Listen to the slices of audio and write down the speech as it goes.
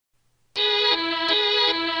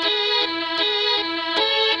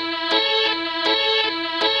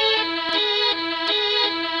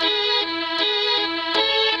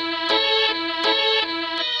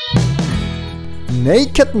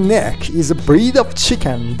Naked neck is a breed of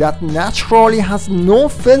chicken that naturally has no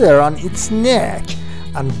feather on its neck,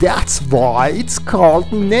 and that's why it's called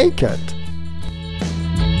naked.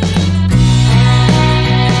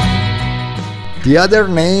 The other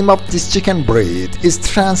name of this chicken breed is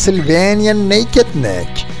Transylvanian Naked Neck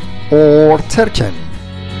or turken.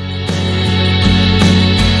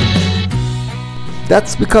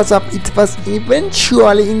 That's because of it was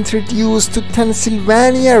eventually introduced to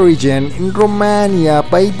Transylvania region in Romania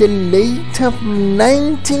by the late of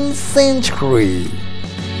 19th century.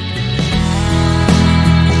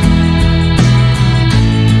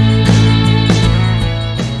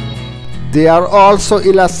 They are also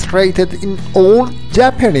illustrated in old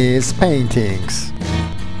Japanese paintings.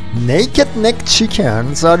 Naked neck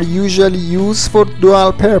chickens are usually used for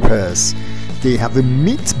dual purpose. They have a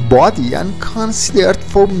meat body and considered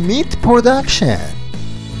for meat production.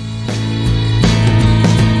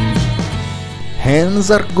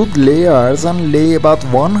 Hens are good layers and lay about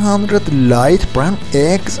 100 light brown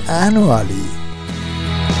eggs annually.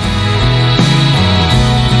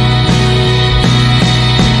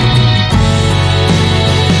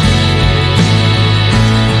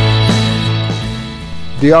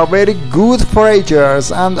 They are very good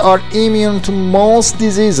foragers and are immune to most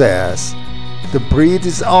diseases. The breed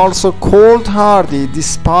is also cold hardy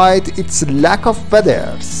despite its lack of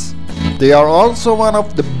feathers. They are also one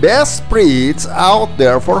of the best breeds out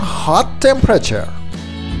there for hot temperature.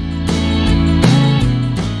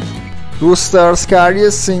 Roosters carry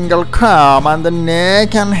a single comb and the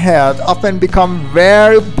neck and head often become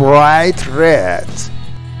very bright red.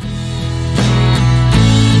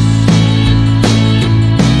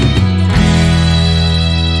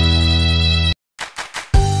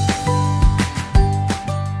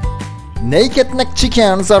 Naked neck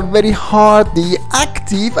chickens are very hardy,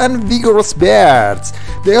 active and vigorous birds.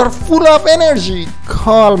 They are full of energy,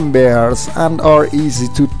 calm birds and are easy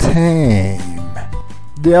to tame.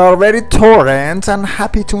 They are very tolerant and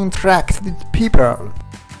happy to interact with people.